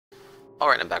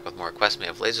Alright, I'm back with more quests. We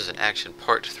have Lasers in Action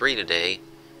Part 3 today.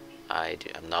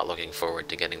 I'm not looking forward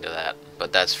to getting to that,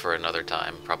 but that's for another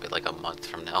time, probably like a month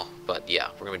from now. But yeah,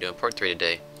 we're going to be doing Part 3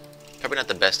 today. Probably not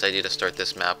the best idea to start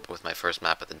this map with my first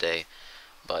map of the day,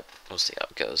 but we'll see how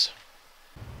it goes.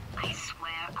 I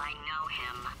swear I know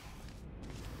him.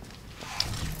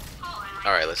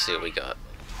 Alright, let's see what we got.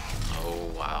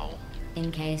 Oh, wow.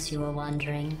 In case you were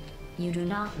wondering, you do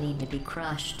not need to be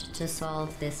crushed to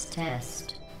solve this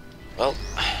test. Well,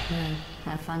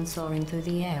 Have fun soaring through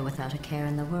the air without a care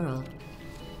in the world.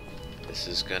 this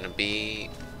is going to be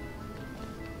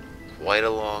quite a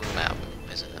long map,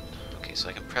 isn't it? Okay, so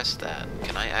I can press that.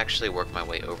 Can I actually work my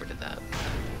way over to that?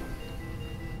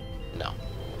 No.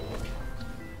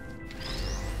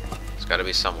 There's got to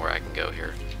be somewhere I can go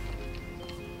here.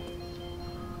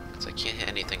 Because I can't hit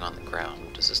anything on the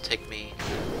ground. Does this take me?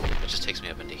 It just takes me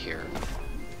up into here.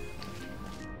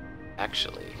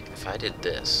 Actually, if I did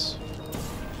this,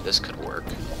 this could work.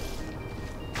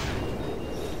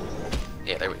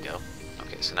 Yeah, there we go.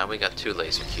 Okay, so now we got 2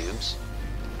 laser cubes.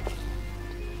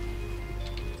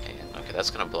 And, okay, that's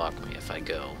gonna block me if I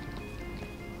go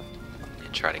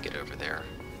and try to get over there.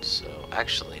 So,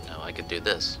 actually, no, I could do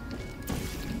this.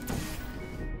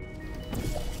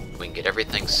 We can get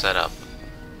everything set up.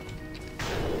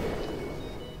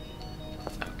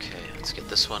 Okay, let's get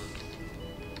this one.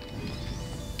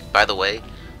 By the way,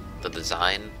 the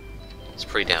design is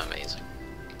pretty damn amazing.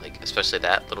 Like, especially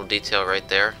that little detail right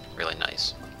there, really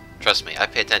nice. Trust me, I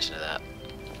pay attention to that.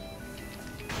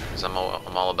 Because I'm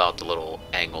all about the little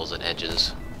angles and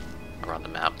edges around the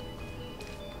map.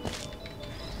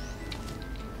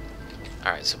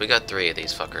 Alright, so we got 3 of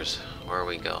these fuckers. Where are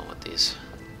we going with these?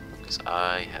 Because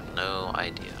I have no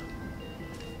idea.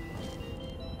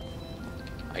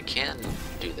 I can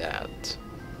do that.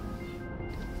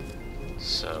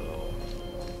 So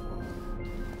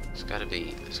there's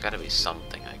gotta be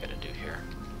something I gotta do here.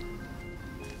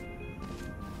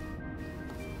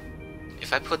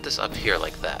 If I put this up here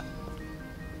like that,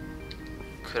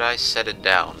 could I set it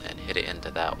down and hit it into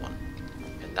that one?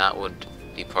 And that would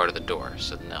be part of the door,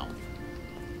 so no.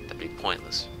 That'd be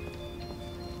pointless.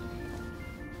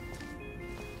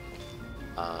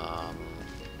 I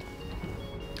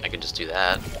could just do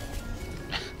that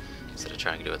instead of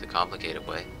trying to do it the complicated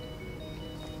way.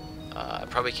 I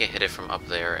probably can't hit it from up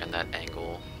there and that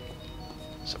angle,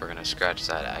 so we're gonna scratch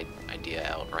that idea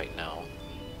out right now.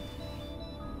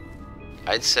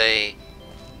 I'd say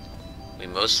we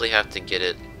mostly have to get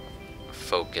it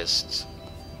focused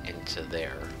into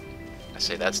there. I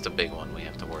say that's the big one we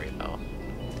have to worry about.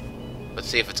 But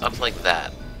see, if it's up like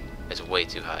that, it's way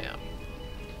too high up.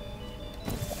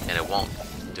 And it won't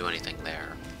do anything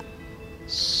there.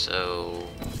 So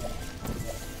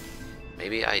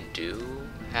maybe I do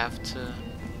have to...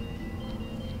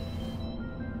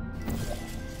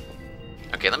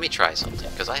 Okay, let me try something,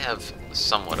 because I have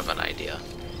somewhat of an idea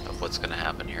of what's going to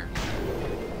happen here.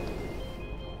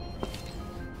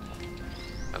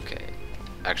 Okay.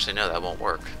 Actually, no, that won't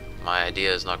work. My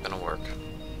idea is not going to work.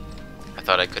 I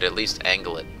thought I could at least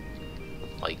angle it,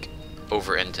 like,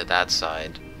 over into that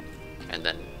side, and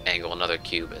then angle another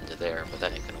cube into there, but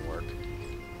that ain't going to work.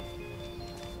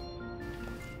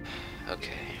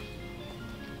 Okay.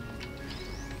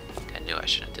 I knew I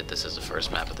shouldn't have did this as the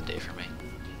first map of the day for me.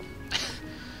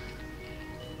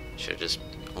 Should have just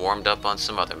warmed up on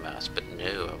some other maps, but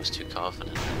no, I was too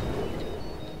confident.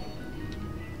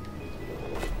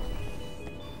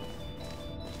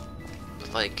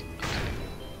 But like,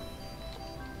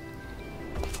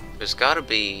 okay. There's gotta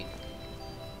be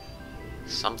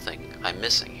something I'm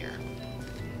missing here.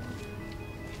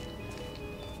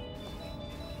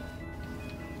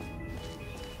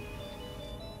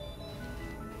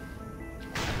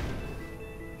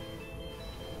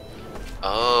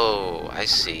 Oh, I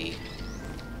see.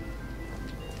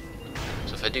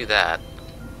 So if I do that...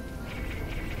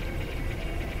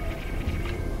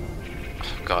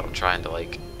 Oh god, I'm trying to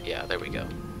like... Yeah, there we go.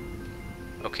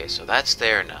 Okay, so that's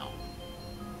there now.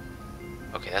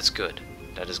 Okay, that's good.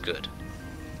 That is good.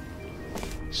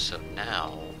 So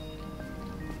now...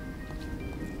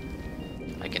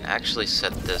 I can actually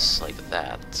set this like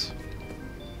that.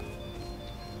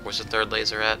 Where's the third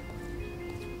laser at?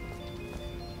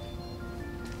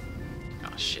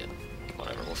 Oh shit.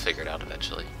 Whatever, we'll figure it out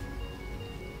eventually.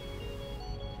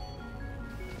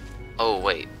 Oh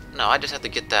wait. No, I just have to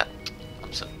get that...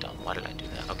 I'm so dumb. Why did I do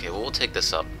that? Okay, well we'll take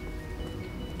this up.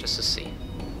 Just to see.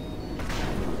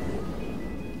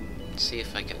 Let's see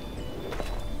if I can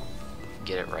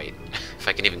get it right. If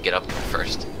I can even get up there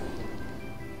first.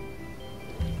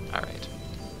 Alright.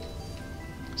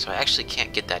 So I actually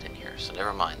can't get that in here, so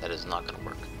never mind, that is not going to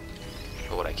work.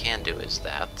 But what I can do is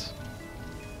that.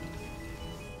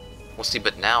 Well, see,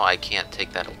 but now I can't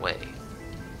take that away.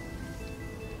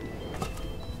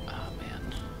 Oh,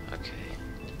 man. Okay.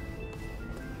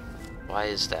 Why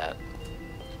is that?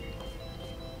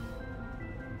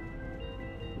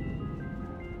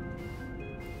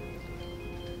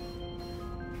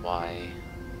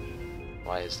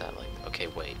 Why is that like... Okay,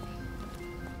 wait.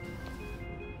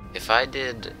 If I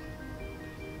did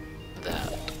that...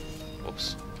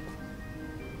 Whoops.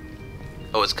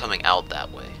 Oh, it's coming out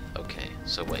that way. Okay,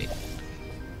 so wait.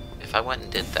 If I went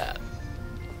and did that,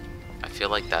 I feel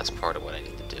like that's part of what I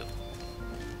need to do.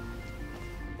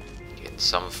 In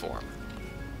some form.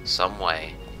 Some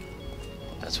way.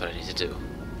 That's what I need to do.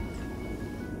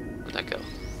 Where'd that go?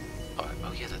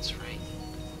 Oh yeah, that's right.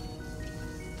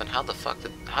 Then how the fuck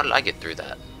did... How did I get through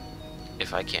that?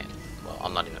 If I can't. Well,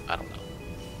 I'm not even... I don't know.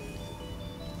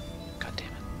 God damn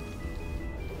it.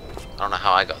 I don't know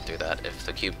how I got through that if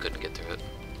the cube couldn't get through it.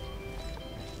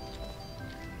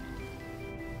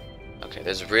 Okay,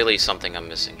 there's really something I'm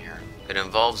missing here. It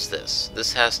involves this.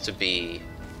 This has to be...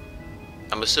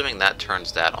 I'm assuming that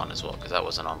turns that on as well, because that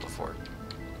wasn't on before.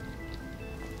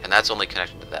 And that's only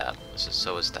connected to that.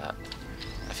 So is that.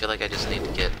 I feel like I just need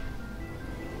to get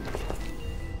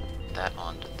that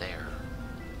onto there.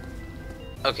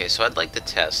 Okay, so I'd like to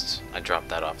test. I dropped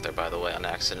that off there, by the way, on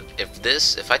accident.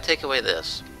 If I take away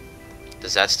this,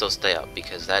 does that still stay up?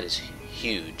 Because that is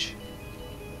huge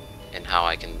in how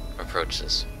I can approach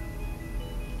this.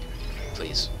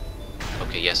 Please.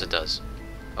 Okay, yes it does.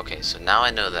 Okay, so now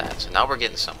I know that. So now we're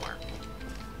getting somewhere.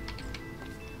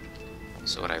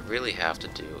 So what I really have to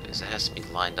do is it has to be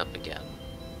lined up again.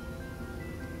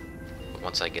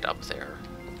 Once I get up there,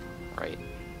 right?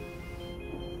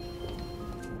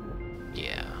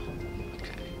 Yeah.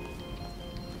 Okay.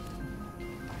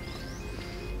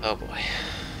 Oh boy.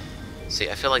 See,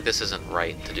 I feel like this isn't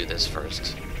right to do this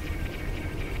first.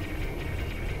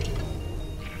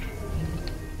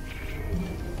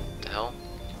 What the hell?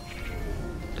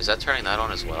 Is that turning that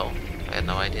on as well? I had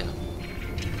no idea.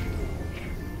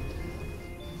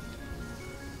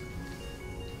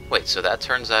 Wait, so that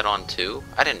turns that on too?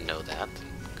 I didn't know that.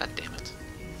 God damn it.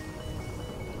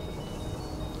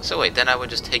 So wait, then I would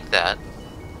just take that,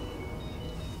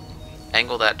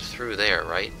 angle that through there,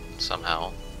 right?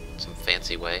 Somehow. Some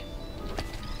fancy way.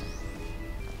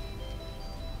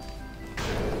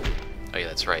 Oh yeah,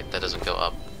 that's right. That doesn't go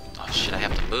up. Oh shit, I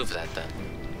have to move that then.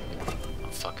 I'm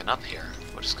fucking up here.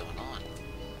 What is going on?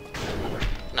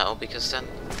 No, because then...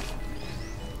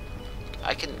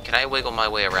 Can I wiggle my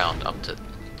way around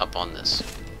up on this?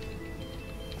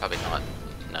 Probably not.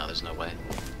 No, there's no way.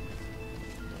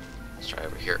 Let's try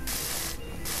over here.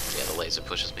 Yeah, the laser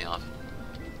pushes me off.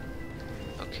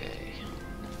 Okay.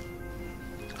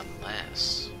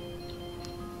 Unless...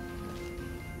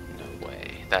 No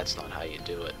way. That's not how you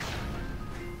do it.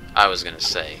 I was gonna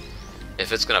say,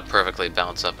 if it's gonna perfectly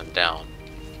bounce up and down,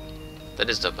 that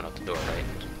is to open up the door, right?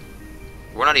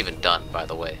 We're not even done, by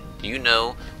the way. Do you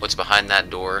know what's behind that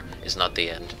door is not the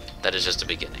end? That is just the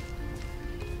beginning.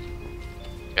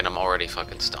 And I'm already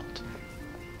fucking stumped.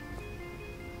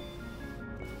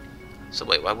 So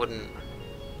wait, why wouldn't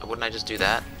I just do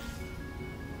that?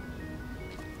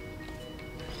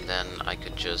 And then I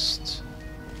could just...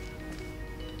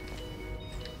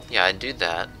 Yeah, I'd do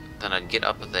that. Then I'd get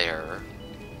up there.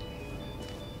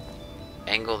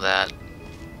 Angle that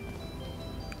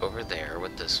over there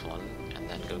with this one. And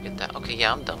then go get that. Okay,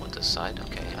 yeah, I'm done with this side.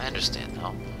 Okay, I understand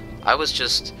now. I was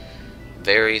just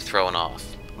very thrown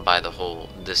off by the whole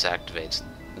this activates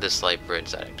this light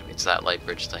bridge, that activates that light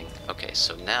bridge thing. Okay,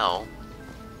 so now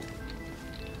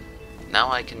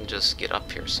I can just get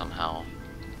up here somehow.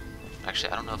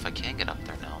 Actually, I don't know if I can get up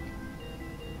there now.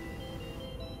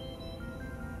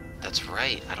 That's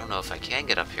right, I don't know if I can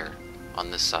get up here on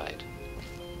this side.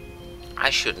 I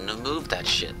shouldn't have moved that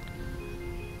shit.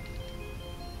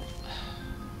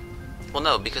 Well,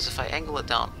 no, because if I angle it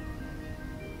down...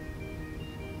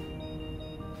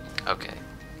 Okay.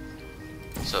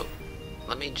 So,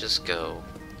 let me just go...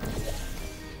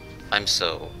 I'm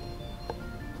so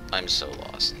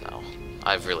lost now.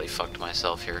 I've really fucked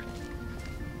myself here.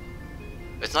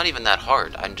 It's not even that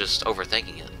hard, I'm just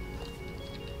overthinking it.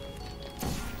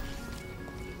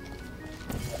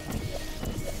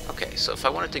 Okay, so if I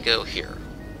wanted to go here...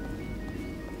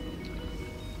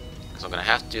 Because I'm gonna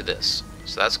have to do this.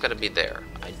 So that's gotta be there.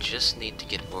 I just need to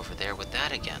get over there with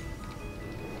that again.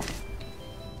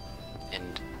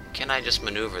 And can I just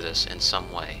maneuver this in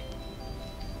some way?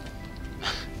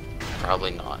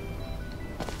 Probably not.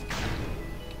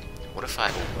 What if I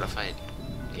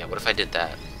did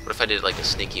that? What if I did like a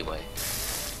sneaky way?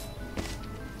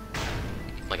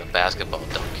 basketball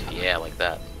dunk. Yeah, like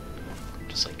that.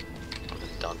 Just like one of the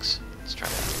dunks. Let's try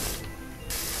that.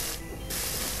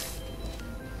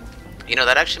 You know,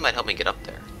 that actually might help me get up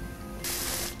there.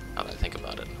 Now that I think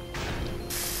about it.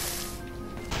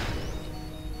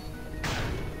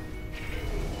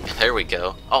 There we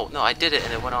go. Oh, no, I did it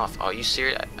and it went off. Oh, are you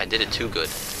serious? I did it too good.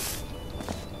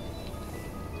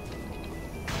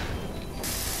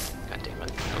 God damn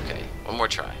it. Okay, one more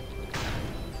try.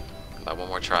 By one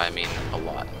more try, I mean a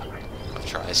lot of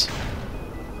tries.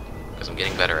 Because I'm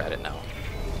getting better at it now.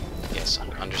 Yes,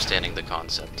 I'm understanding the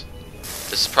concept.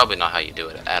 This is probably not how you do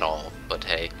it at all, but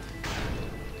hey.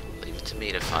 Leave it to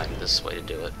me to find this way to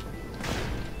do it.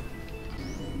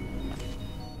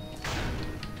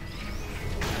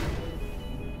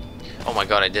 Oh my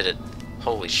god, I did it.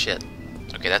 Holy shit.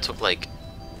 Okay, that took like,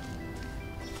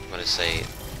 I'm gonna say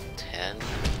 10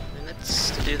 minutes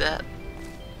to do that.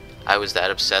 I was that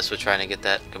obsessed with trying to get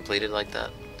that completed like that.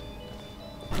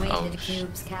 Weighted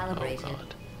cubes calibrated. Oh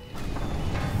god.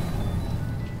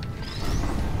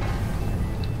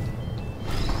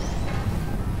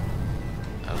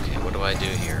 Okay, what do I do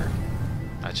here?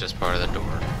 That's just part of the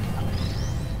door.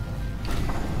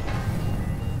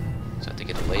 So I have to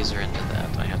get a laser into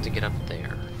that. I have to get up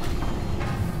there.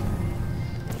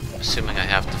 Assuming I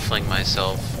have to fling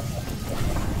myself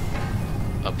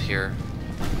up here.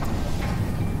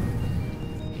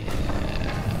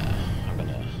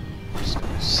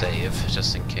 Save,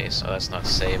 just in case. Oh, that's not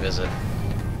save, is it?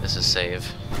 This is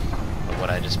save. Of what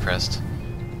I just pressed.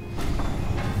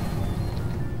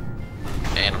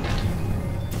 And I'm dead.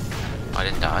 Oh, I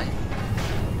didn't die?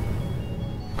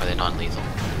 Are they non-lethal?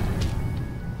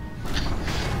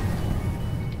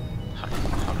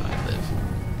 how do I live?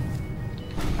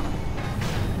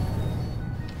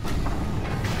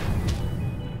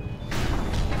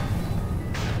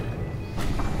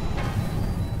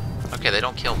 Okay, they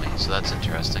don't kill me, so that's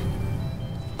interesting.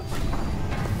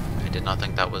 I did not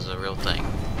think that was a real thing.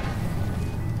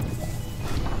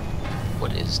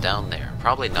 What is down there?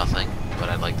 Probably nothing, but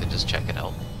I'd like to just check it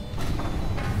out.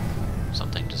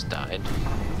 Something just died.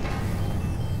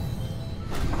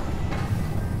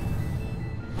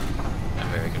 I'm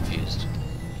very confused.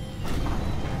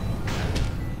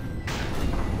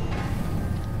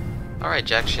 Alright,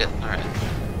 jack shit. Alright.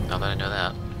 Now that I know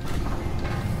that.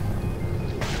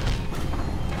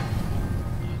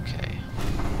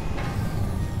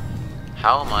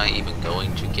 How am I even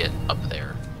going to get up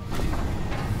there?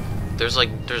 There's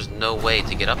no way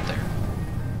to get up there.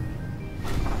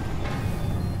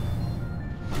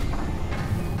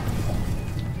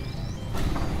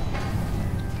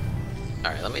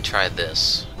 Alright, let me try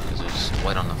this. Because there's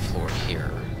white on the floor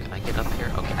here. Can I get up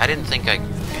here? Okay, I didn't think I... Man,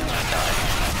 I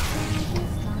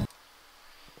died.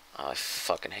 Oh, I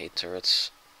fucking hate turrets.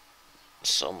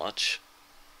 So much.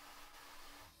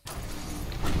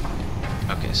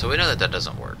 Okay, so we know that that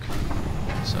doesn't work.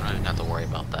 So I don't even have to worry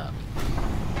about that.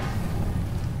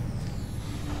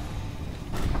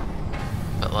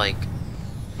 But like...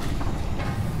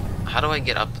 How do I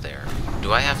get up there?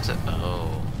 Do I have to...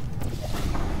 Oh...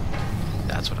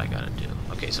 That's what I gotta do.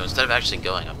 Okay, so instead of actually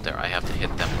going up there, I have to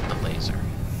hit them with the laser.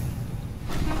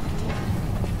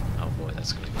 Oh boy,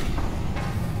 that's gonna be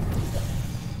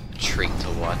a treat to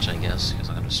watch, I guess, because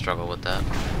I'm gonna struggle with that.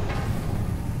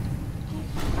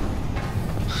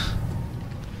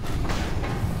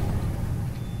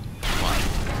 Come on.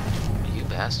 You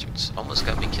bastards. Almost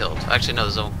got me killed. Actually, no,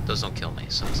 those don't kill me,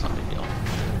 so it's not a big deal.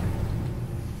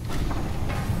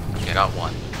 Okay, I got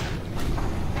one.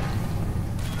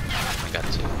 I got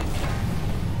two.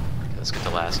 Okay, let's get the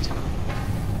last two.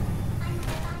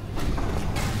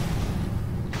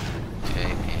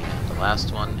 Okay, and the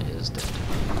last one is dead.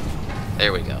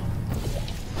 There we go.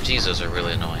 Jesus, are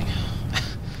really annoying.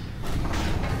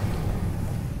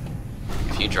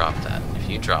 If you drop that,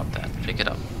 pick it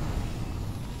up.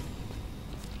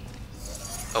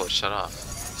 Oh, it shut off.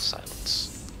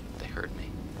 Silence. They heard me.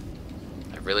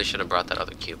 I really should have brought that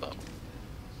other cube up.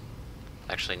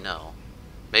 Actually, no.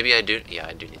 Maybe I do. Yeah,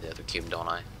 I do need the other cube, don't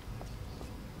I?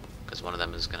 Because one of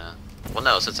them is gonna... Well,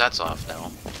 no, since that's off now,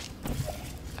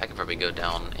 I can probably go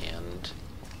down and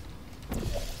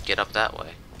get up that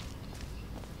way.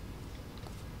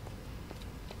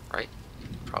 Right?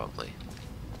 Probably.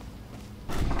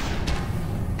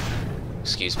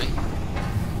 Excuse me?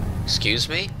 Excuse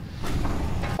me?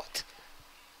 What?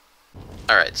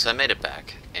 Alright, so I made it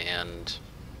back, and...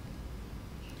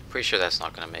 Pretty sure that's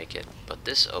not going to make it, but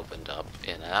this opened up,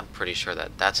 and I'm pretty sure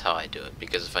that that's how I do it,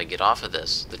 because if I get off of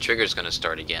this, the trigger's going to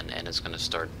start again, and it's going to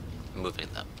start moving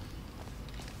them.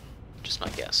 Just my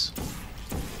guess.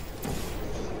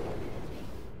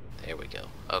 There we go.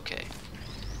 Okay.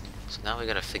 So now we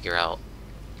gotta figure out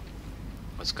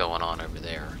what's going on over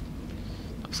there.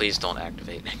 But please don't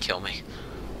activate and kill me.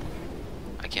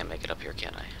 I can't make it up here,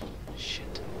 can I?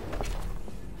 Shit.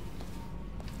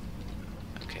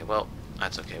 Okay, well,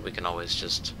 that's okay. We can always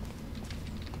just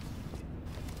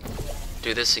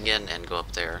do this again and go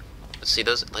up there. But see,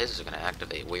 those lasers are going to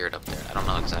activate weird up there. I don't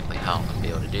know exactly how I'm going to be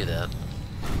able to do that.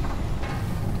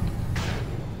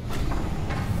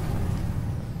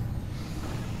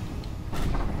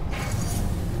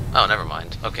 Oh, never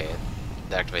mind. Okay,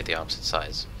 they activate the opposite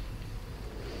size.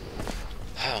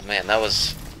 Oh man, that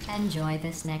was Enjoy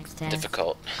this next test.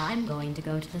 difficult. I'm going to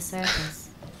go to the circus.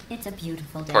 It's a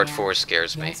beautiful day. Part out. 4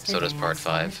 scares me, so does Yesterday Part I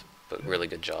saw it. 5. But really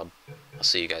good job. I'll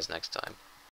see you guys next time.